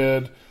Craig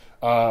did,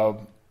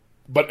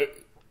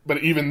 but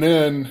even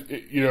then,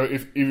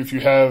 if you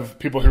have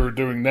people who are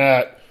doing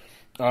that,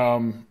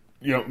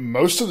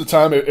 most of the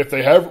time, if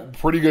they have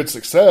pretty good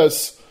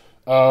success,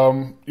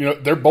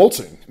 they're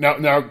bolting.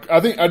 Now,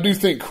 I do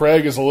think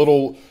Craig is a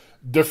little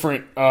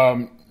different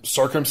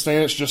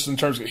circumstance, just in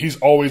terms of he's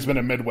always been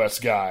a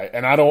Midwest guy,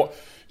 and I don't,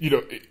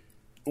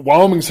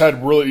 Wyoming's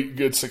had really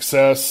good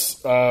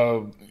success,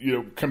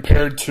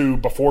 compared to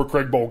before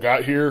Craig Bowl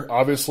got here.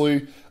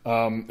 Obviously,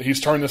 he's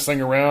turned this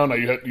thing around.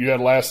 You had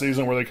last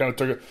season where they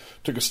kind of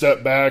took a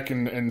step back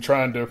and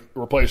trying to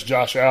replace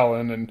Josh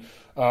Allen, and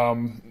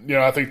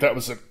I think that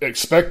was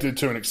expected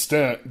to an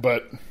extent,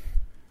 but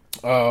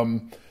a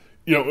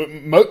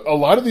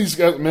lot of these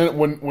guys, man,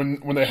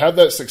 when they have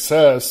that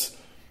success,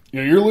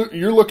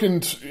 you're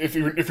looking to, if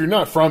you're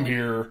not from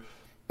here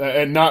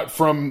and not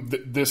from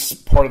this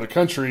part of the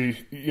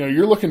country,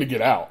 you're looking to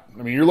get out.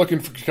 I mean, you're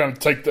looking to kind of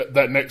take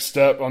that next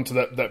step onto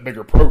that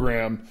bigger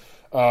program.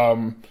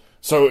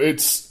 So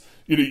it's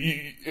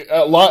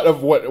a lot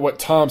of what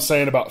Tom's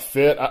saying about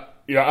fit.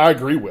 I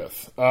agree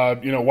with.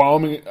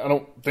 Wyoming, I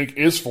don't think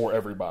is for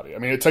everybody. I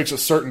mean, it takes a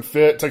certain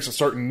fit, takes a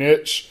certain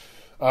niche.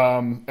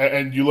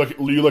 And you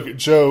look at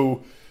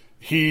Joe.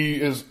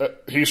 He's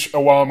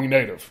a Wyoming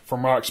native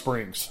from Rock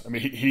Springs. I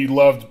mean, he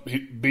loved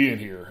being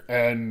here,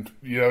 and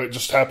it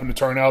just happened to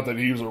turn out that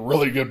he was a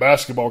really good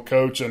basketball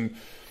coach, and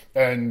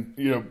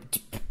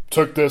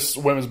took this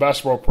women's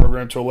basketball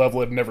program to a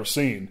level it never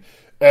seen.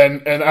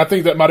 And I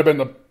think that might have been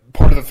the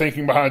part of the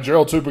thinking behind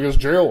Gerald too, because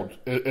Gerald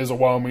is a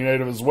Wyoming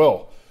native as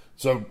well.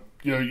 So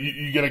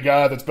you get a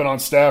guy that's been on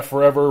staff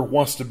forever,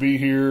 wants to be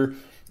here.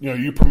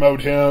 You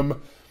promote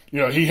him.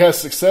 He has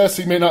success.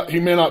 He may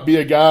not be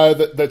a guy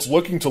that's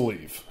looking to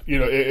leave.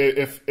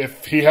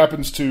 If he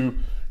happens to,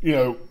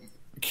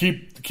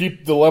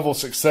 keep the level of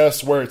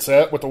success where it's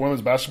at with the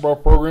women's basketball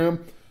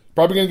program,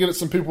 probably going to get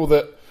some people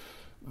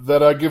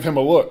that give him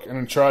a look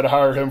and try to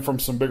hire him from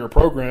some bigger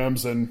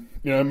programs, and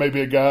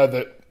maybe a guy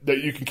that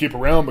you can keep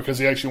around because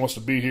he actually wants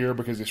to be here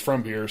because he's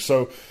from here.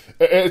 So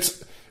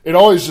it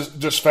always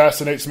just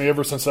fascinates me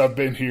ever since I've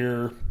been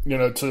here,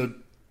 to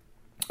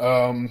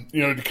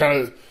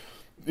kind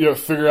of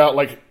figure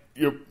out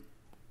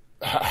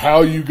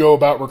how you go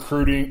about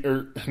recruiting,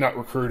 or not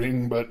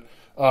recruiting, but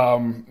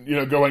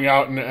going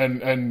out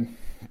and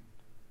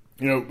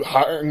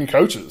hiring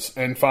coaches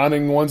and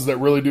finding ones that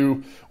really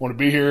do want to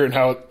be here, and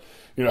how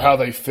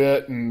they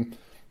fit, and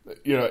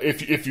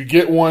if you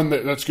get one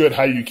that's good,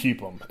 how you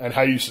keep them and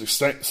how you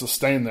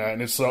sustain that.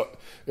 And it's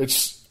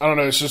I don't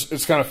know,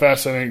 it's kind of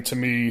fascinating to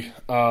me,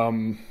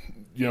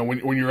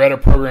 when you're at a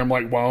program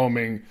like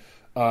Wyoming,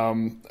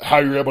 how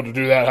you're able to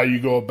do that, how you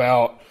go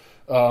about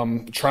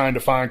trying to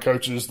find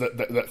coaches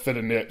that fit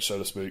a niche, so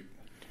to speak.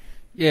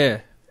 Yeah,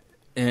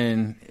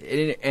 and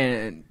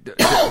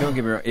don't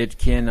get me wrong, it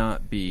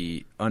cannot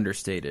be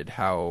understated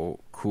how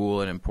cool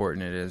and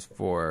important it is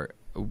for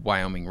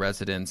Wyoming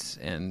residents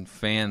and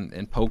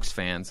Pokes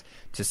fans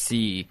to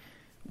see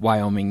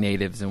Wyoming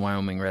natives and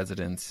Wyoming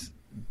residents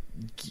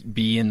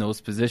be in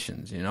those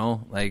positions.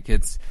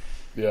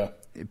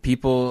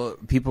 People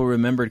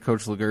remembered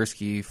Coach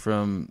Legursky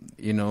from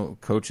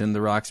coaching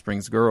the Rock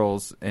Springs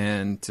girls,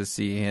 and to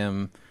see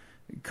him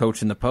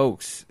coaching the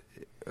Pokes,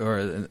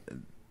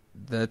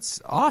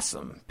 that's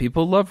awesome.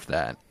 People loved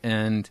that,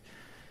 and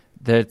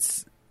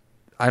that's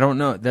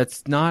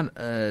not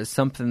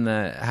something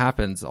that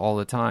happens all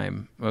the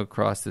time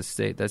across the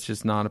state. That's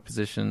just not a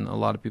position a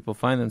lot of people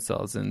find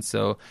themselves in.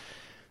 So,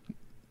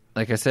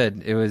 like I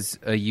said, it was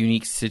a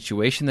unique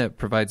situation that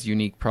provides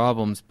unique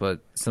problems, but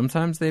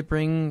sometimes they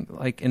bring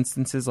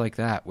instances like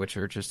that, which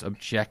are just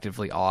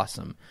objectively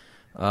awesome.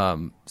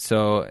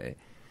 So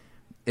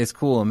it's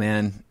cool,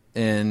 man.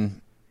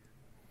 And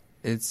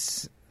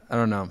it's, I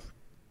don't know.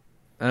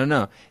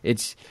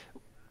 It's,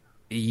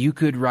 you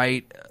could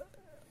write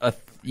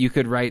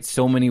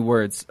so many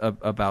words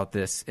about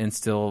this and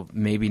still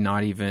maybe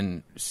not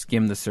even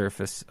skim the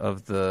surface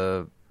of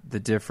the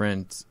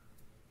different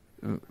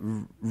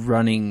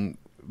running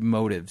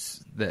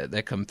motives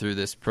that come through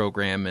this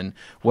program, and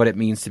what it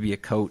means to be a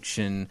coach,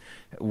 and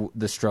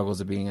the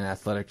struggles of being an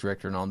athletic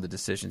director, and all the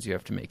decisions you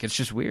have to make. It's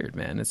just weird,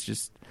 man. It's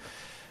just,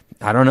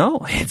 I don't know.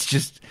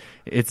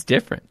 It's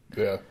different.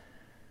 Yeah.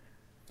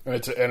 And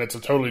it's a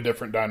totally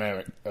different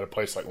dynamic at a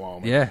place like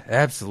Wyoming. Yeah,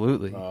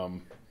 absolutely.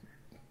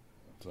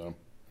 So,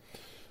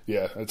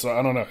 yeah, it's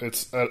I don't know. I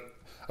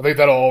think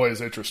that'll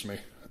always interest me.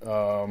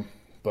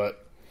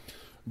 But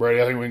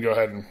Brady, I think we can go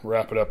ahead and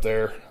wrap it up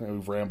there. I think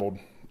we've rambled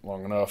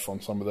long enough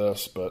on some of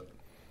this, but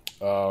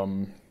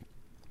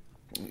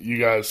you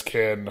guys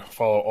can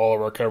follow all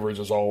of our coverage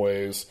as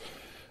always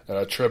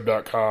at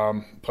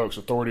trib.com,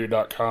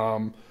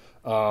 pokesauthority.com.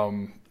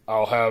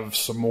 I'll have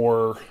some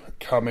more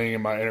coming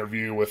in my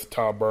interview with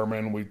Tom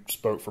Berman. We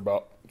spoke for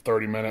about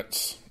 30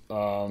 minutes.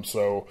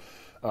 So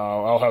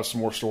I'll have some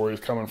more stories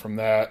coming from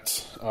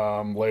that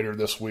later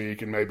this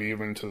week and maybe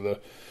even to the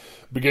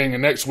beginning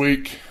of next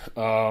week.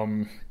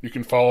 You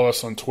can follow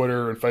us on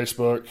Twitter and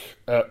Facebook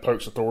at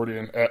Pokes Authority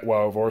and at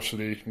Wild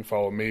Varsity. You can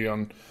follow me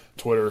on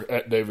Twitter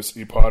at Davis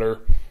E. Potter.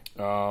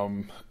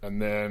 And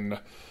then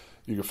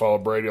you can follow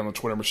Brady on the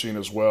Twitter machine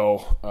as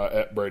well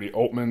at Brady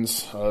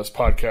Oltmans. This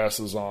podcast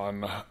is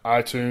on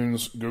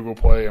iTunes, Google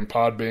Play, and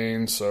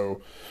Podbean.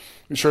 So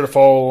be sure to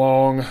follow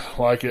along,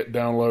 like it,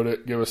 download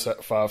it, give us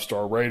that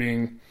 5-star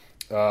rating.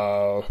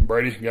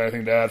 Brady, you got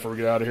anything to add before we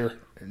get out of here?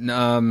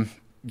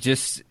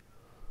 Just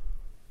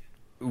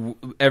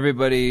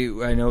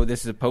everybody, I know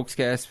this is a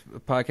Pokescast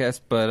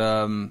podcast,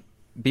 but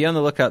be on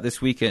the lookout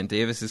this weekend.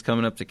 Davis is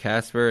coming up to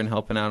Casper and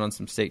helping out on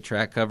some state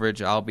track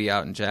coverage. I'll be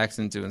out in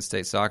Jackson doing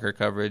state soccer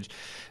coverage.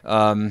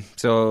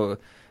 So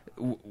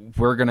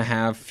we're going to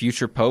have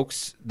future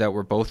pokes that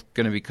we're both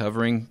going to be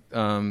covering.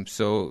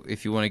 So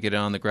if you want to get it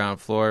on the ground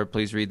floor,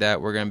 please read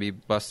that. We're going to be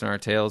busting our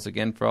tails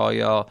again for all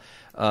y'all.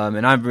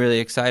 And I'm really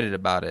excited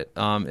about it.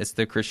 It's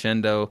the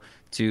crescendo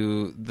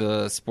to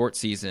the sports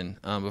season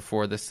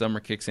before the summer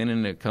kicks in,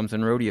 and it comes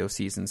in rodeo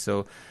season.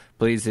 So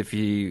please, if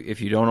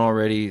you don't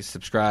already,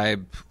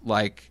 subscribe,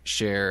 like,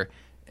 share,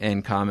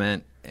 and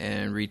comment,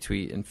 and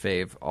retweet and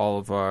fave all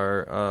of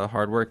our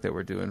hard work that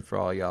we're doing for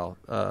all y'all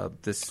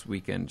this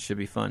weekend. Should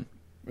be fun.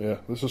 Yeah,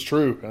 this is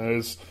true. And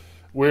it's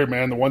weird,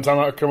 man. The one time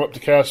I come up to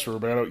Casper,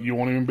 man, you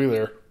won't even be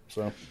there.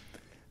 So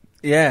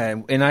yeah,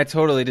 and I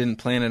totally didn't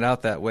plan it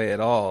out that way at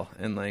all.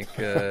 And like,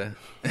 but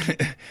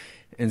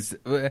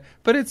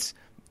it's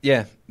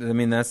I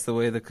mean, that's the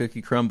way the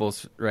cookie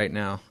crumbles right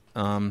now.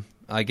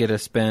 I get to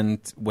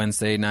spend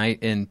Wednesday night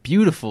in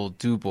beautiful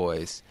Du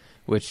Bois,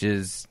 which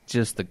is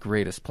just the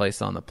greatest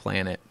place on the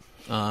planet.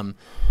 One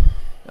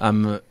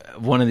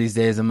of these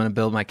days I'm going to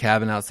build my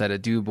cabin outside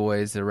of Du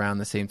Bois. Around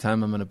the same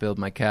time, I'm going to build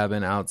my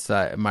cabin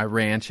outside, my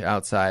ranch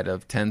outside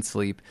of Ten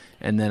Sleep,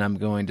 and then I'm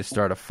going to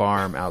start a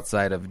farm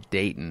outside of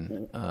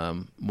Dayton.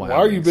 Why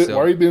are you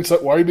being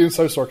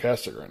so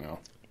sarcastic right now?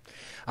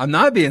 I'm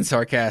not being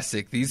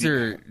sarcastic. These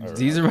are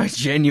my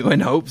genuine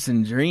hopes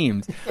and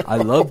dreams. I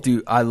love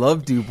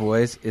Du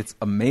Bois. It's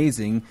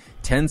amazing.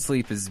 Ten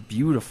Sleep is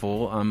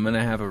beautiful. I'm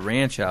gonna have a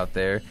ranch out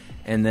there,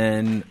 and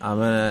then I'm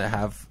gonna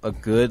have a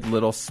good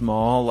little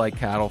small like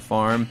cattle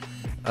farm,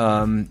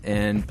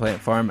 and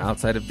plant farm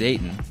outside of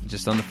Dayton,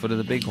 just on the foot of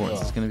the Bighorns.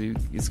 Oh. It's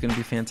gonna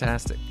be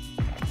fantastic.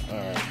 All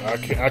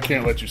right, I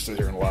can't let you sit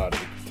here and lie to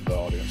the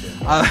audience.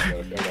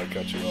 I gotta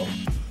cut you off.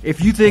 If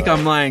you think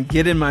I'm lying,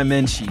 get in my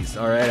Menchie's,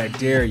 all right? I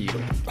dare you.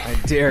 I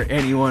dare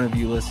any one of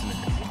you listeners.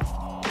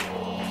 All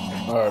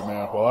right,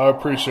 man. Well, I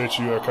appreciate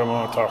you coming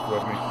on and talking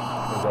with me,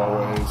 as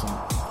always. And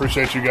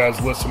appreciate you guys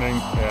listening,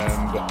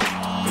 and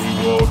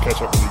we will catch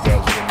up with you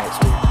guys again next week.